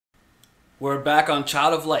We're back on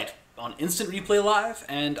Child of Light on Instant Replay Live,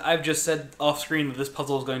 and I've just said off screen that this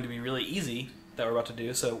puzzle is going to be really easy that we're about to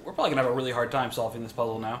do, so we're probably going to have a really hard time solving this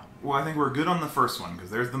puzzle now. Well, I think we're good on the first one, because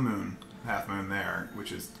there's the moon, half moon there,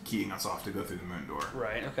 which is keying us off to go through the moon door.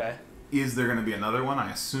 Right, okay. Is there going to be another one?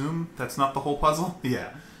 I assume that's not the whole puzzle?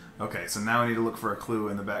 Yeah. Okay, so now we need to look for a clue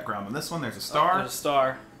in the background. On this one, there's a star. There's a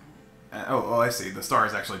star. Oh, I see. The star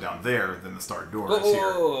is actually down there, then the star door is here.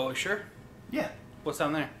 Oh, sure? Yeah. What's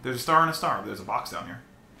down there? There's a star and a star, but there's a box down here.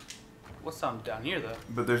 What's down here, though?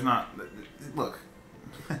 But there's not... Look.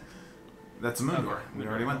 That's a moon door. We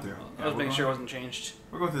already went through. I was making sure it wasn't changed.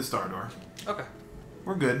 We're going through the star door. Okay.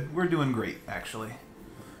 We're good. We're doing great, actually.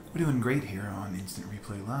 We're doing great here on Instant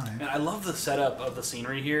Replay Live. And I love the setup of the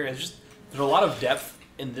scenery here. It's just there's a lot of depth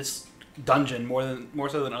in this dungeon, more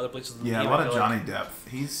so than other places in the game. Yeah, a lot of Johnny Depp.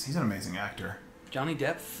 He's an amazing actor. Johnny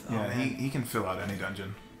Depp? Oh, yeah, man. he can fill out any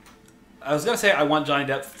dungeon. I was gonna say I want Johnny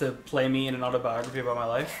Depp to play me in an autobiography about my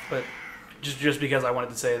life, but just because I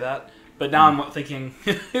wanted to say that. But now I'm thinking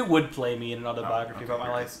it would play me in an autobiography about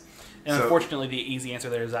my life. And so, unfortunately, the easy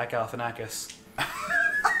answer there is Zach Galifianakis.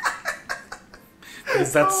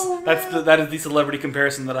 Because that is the celebrity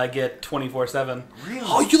comparison that I get 24/7. Really?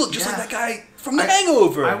 Oh, you look just like that guy from The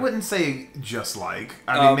Hangover. I wouldn't say just like.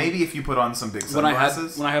 I mean, maybe if you put on some big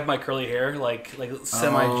sunglasses. When I have my curly hair, like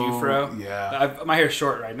semi Jufro. Yeah. My hair's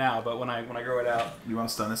short right now, but when I grow it out. You want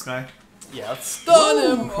to stun this guy? Yeah, let's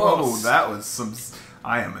stun him. Oh, that was some.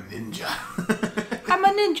 I am a ninja. I'm a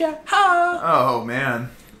ninja. Ha! Oh man.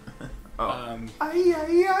 Oh. I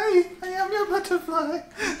am your butterfly.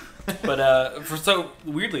 But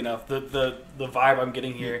weirdly enough, the vibe I'm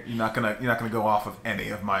getting here. You're not gonna go off of any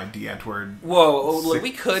of my de-Antwoord. Whoa! Look,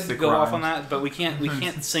 we could go rhymes. off on that, but we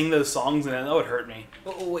can't sing those songs, and that would hurt me.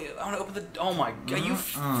 Oh wait! I want to open the. Oh my god! You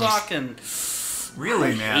fucking.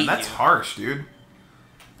 Really, man? That's harsh, dude.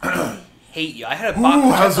 I hate you. I had a.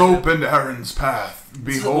 Who has opened Aaron's path?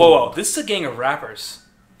 Behold. Whoa! This is a gang of rappers.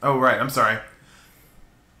 Oh right. I'm sorry.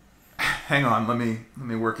 Hang on, let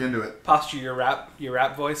me work into it. Posture your rap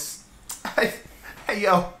voice. Hey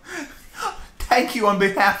yo, thank you on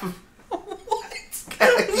behalf of what?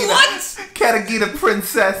 Katagita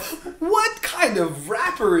Princess. What kind of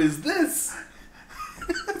rapper is this?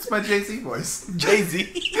 That's my Jay-Z voice.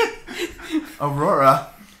 Jay-Z. Aurora.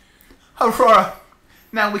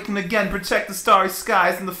 Now we can again protect the starry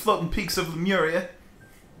skies and the floating peaks of Lemuria.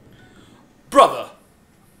 Brother.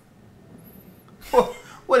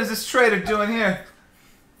 What is this traitor doing here?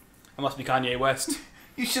 I must be Kanye West.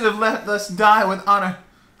 You should have let us die with honor.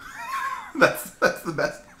 That's the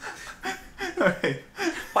best. Alright.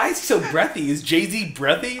 Why is he so breathy? Is Jay-Z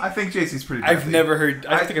breathy? I think Jay-Z's pretty breathy. I've never heard...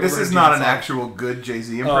 This is not an actual good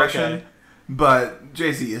Jay-Z impression, okay. But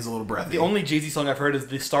Jay-Z is a little breathy. The only Jay-Z song I've heard is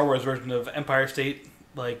the Star Wars version of Empire State,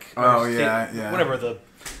 like... Oh, State, yeah. Whatever the...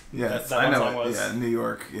 Yes, that I know song was. Yeah, New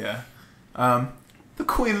York, yeah. The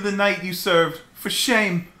Queen of the Night you served, for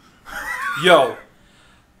shame. Yo,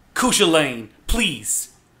 Kusha Lane,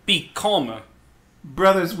 please, be calmer.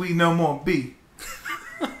 Brothers we no more be.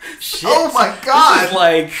 Shit. Oh my god! This is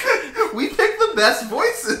like... We picked the best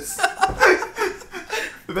voices.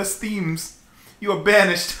 The best themes. You are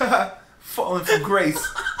banished. Fallen from grace.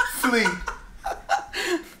 Flee.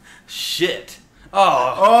 Shit.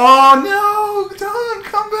 Oh. Oh no! Don't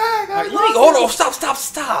come back! Oh,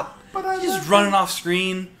 stop! But He's just running off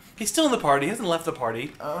screen. He's still in the party. He hasn't left the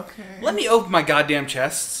party. Okay. Let me open my goddamn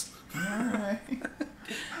chests. Alright.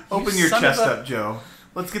 Open your chest up, Joe.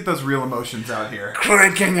 Let's get those real emotions out here.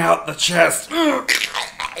 Cranking out the chest. What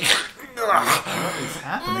is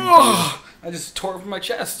happening? I just tore from my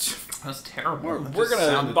chest. That's terrible. We're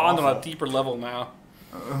going to bond on a deeper level now.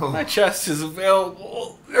 Oh. My chest is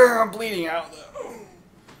available. I'm bleeding out, though.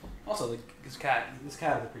 Also, this cat is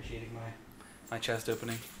appreciating my chest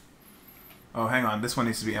opening. Oh, hang on. This one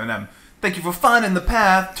needs to be Eminem. Thank you for finding the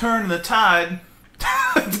path, turning the tide.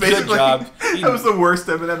 Good job. That was the worst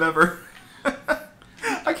Eminem ever.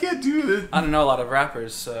 I can't do this. I don't know a lot of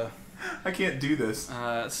rappers, so... I can't do this.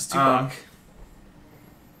 This is Tupac.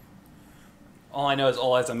 All I know is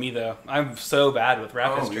All Eyes on Me, though. I'm so bad with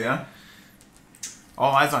rap history. Yeah?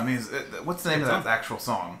 All Eyes on Me is... what's the name of that actual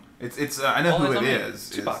song? It's I know who it is.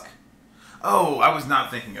 Tupac. Oh, I was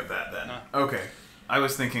not thinking of that then. No. Okay. I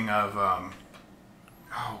was thinking of...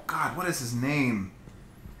 oh, God, what is his name?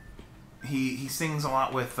 He sings a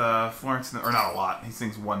lot with Florence... Or not a lot. He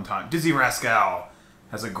sings one time. Dizzy Rascal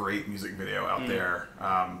has a great music video out there.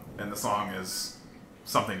 And the song is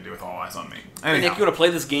something to do with All Eyes on Me. Anyhow. Hey, Nick, you want to play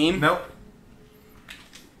this game? Nope.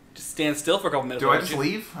 Just stand still for a couple minutes. Do I just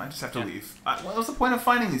leave? I just have to leave. What was the point of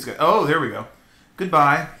finding these guys? Oh, there we go.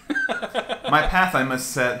 Goodbye. My path I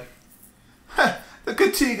must set. The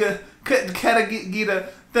Katiga, Katagita,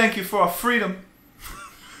 thank you for our freedom.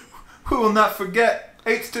 We will not forget.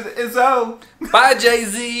 H to the Izzo. Bye,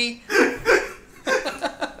 Jay-Z.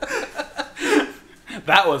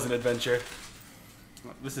 That was an adventure.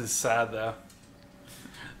 This is sad, though.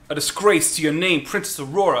 A disgrace to your name, Princess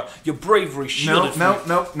Aurora. Your bravery shielded Nope.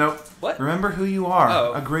 What? Remember who you are.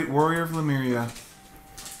 Oh. A great warrior of Lemuria.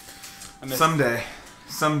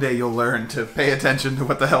 Someday you'll learn to pay attention to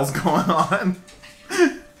what the hell's going on.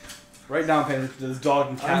 Right now I'm paying attention to this dog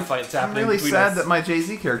and cat fight that's happening. I'm really sad that my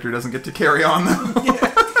Jay-Z character doesn't get to carry on, though.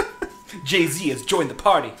 Yeah. Jay-Z has joined the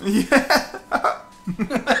party. Yeah.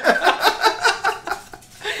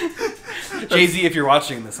 Jay-Z, if you're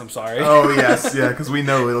watching this, I'm sorry. Oh, yes, yeah, because we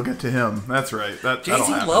know it'll get to him. That's right.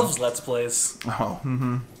 Jay-Z loves Let's Plays. Oh,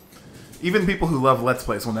 Even people who love Let's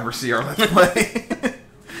Plays will never see our Let's Play.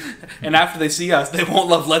 And after they see us, they won't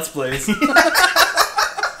love Let's Plays.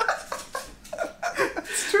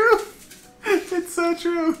 It's true. It's so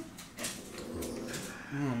true.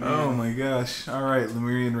 Oh my gosh. Alright,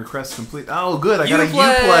 Lemurian request complete. Oh, good. I got a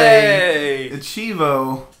Uplay.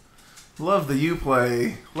 Achievo. Love the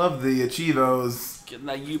Uplay. Love the Achievos. Getting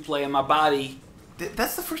that Uplay in my body.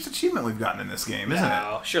 That's the first achievement we've gotten in this game, isn't it?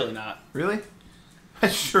 No, surely not. Really?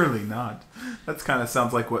 Surely not. That kind of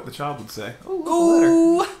sounds like what the child would say.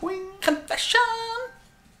 Ooh, Wing. confession.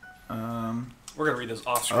 We're gonna read this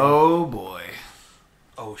off screen. Oh boy.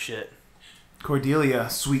 Oh shit. Cordelia,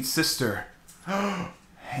 sweet sister.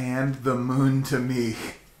 Hand the moon to me.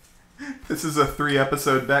 This is a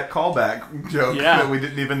 3-episode back callback joke that we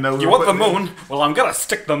didn't even know. You want the moon? Well, I'm gonna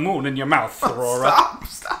stick the moon in your mouth, Aurora.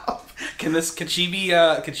 Stop. Can she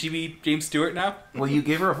be James Stewart now? Well, you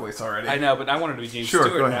gave her a voice already. I know, but I wanted to be James Stewart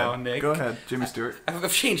go now, ahead. Nick. Go ahead, Jimmy Stewart.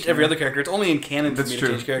 I've changed every other character. It's only in canon for me to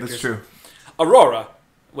change characters. That's true. Aurora.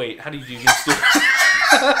 Wait, how do you do James Stewart?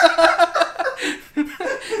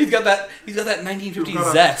 He's got that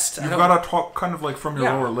 1950s zest. You've got to talk kind of like from your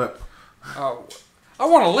lower lip. Oh, I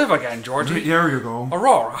want to live again, Georgie. There you go.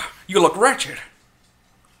 Aurora, you look wretched.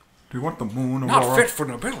 Do you want the moon, Aurora? Not fit for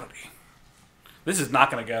nobility. This is not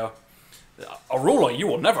going to go. Aurora, you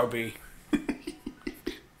will never be.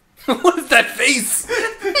 What is that face?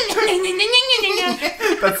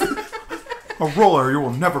 That's Aurora, you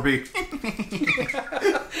will never be.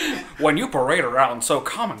 When you parade around so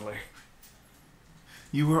commonly.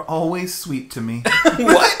 You were always sweet to me.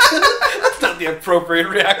 What? That's not the appropriate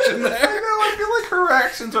reaction there. I know, I feel like her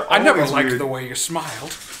reactions are always I never liked weird. the way you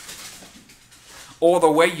smiled. Or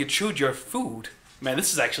the way you chewed your food. Man,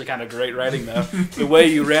 this is actually kind of great writing, though. The way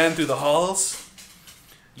you ran through the halls.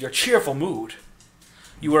 Your cheerful mood.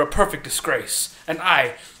 You were a perfect disgrace. And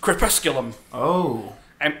I, Crepusculum,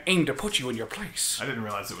 am aimed to put you in your place. I didn't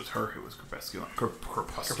realize it was her who was Crepusculum.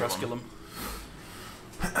 Crepusculum.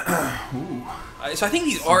 Ooh. So I think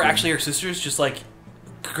these are actually her sisters, just like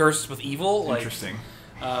cursed with evil. Interesting.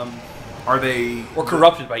 Are they... Or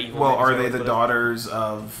corrupted by evil. Well, are they the daughters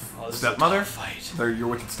of stepmother? Fight. They're your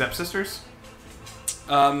wicked stepsisters?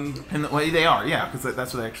 Well, They are, yeah, because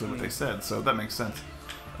that's what they said, so that makes sense.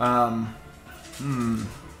 Can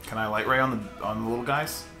I light ray on the little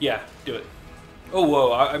guys? Yeah, do it. Oh,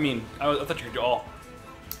 whoa, I thought you could do all.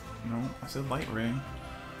 No, I said light ray.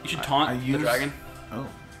 You should taunt the dragon. Oh,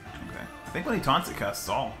 okay. I think when he taunts, it casts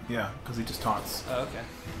all. Yeah, because he just taunts. Oh, okay.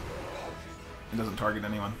 It doesn't target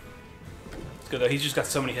anyone. It's good, though. He's just got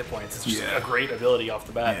so many hit points. It's just a great ability off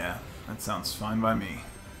the bat. Yeah, that sounds fine by me.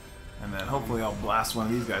 And then hopefully I'll blast one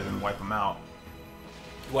of these guys and wipe them out.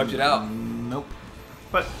 You wiped it out? Nope.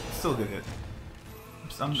 But still a good hit.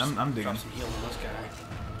 I'm digging. Drop some heal on this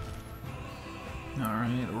guy.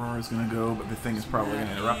 Alright, Aurora's gonna go, but the thing is probably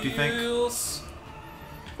gonna interrupt, you think?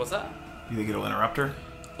 What's that? You think it'll interrupt her?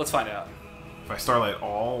 Let's find out. If I starlight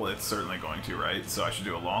all, it's certainly going to, right? So I should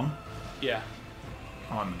do a long? Yeah.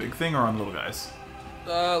 On the big thing or on little guys?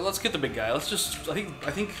 Let's get the big guy. Let's just... I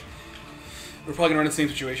think we're probably gonna run the same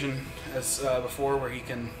situation as before, where he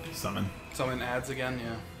can summon ads again.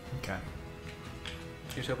 Yeah. Okay.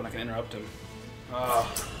 Just hoping I can interrupt him.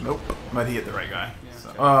 Nope. But he hit the right guy. Yeah, so.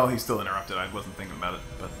 okay. Oh, he's still interrupted. I wasn't thinking about it,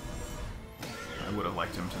 but I would have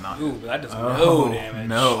liked him to not. Ooh, but that does no damage.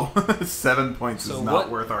 No. 7 points is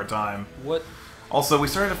not worth our time. What? Also, we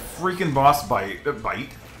started a freaking boss bite.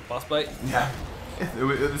 Boss bite? Yeah.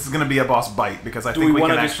 This is going to be a boss bite because I think we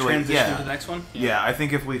can actually transition to the next one. Yeah, I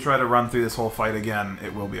think if we try to run through this whole fight again,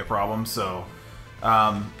 it will be a problem. So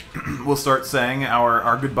we'll start saying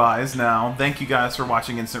our goodbyes now. Thank you guys for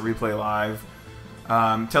watching Instant Replay Live.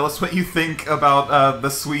 Tell us what you think about the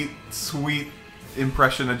sweet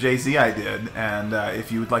impression of Jay-Z I did, and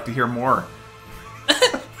if you would like to hear more.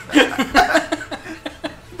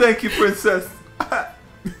 Thank you, princess.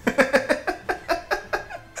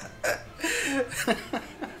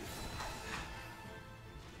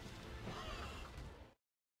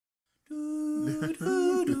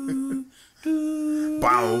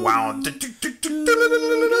 Wow, wow.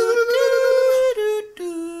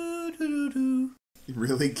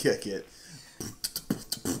 Really kick it.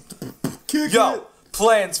 Yo,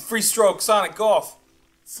 plans, free stroke, Sonic Golf.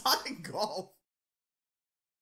 Sonic Golf.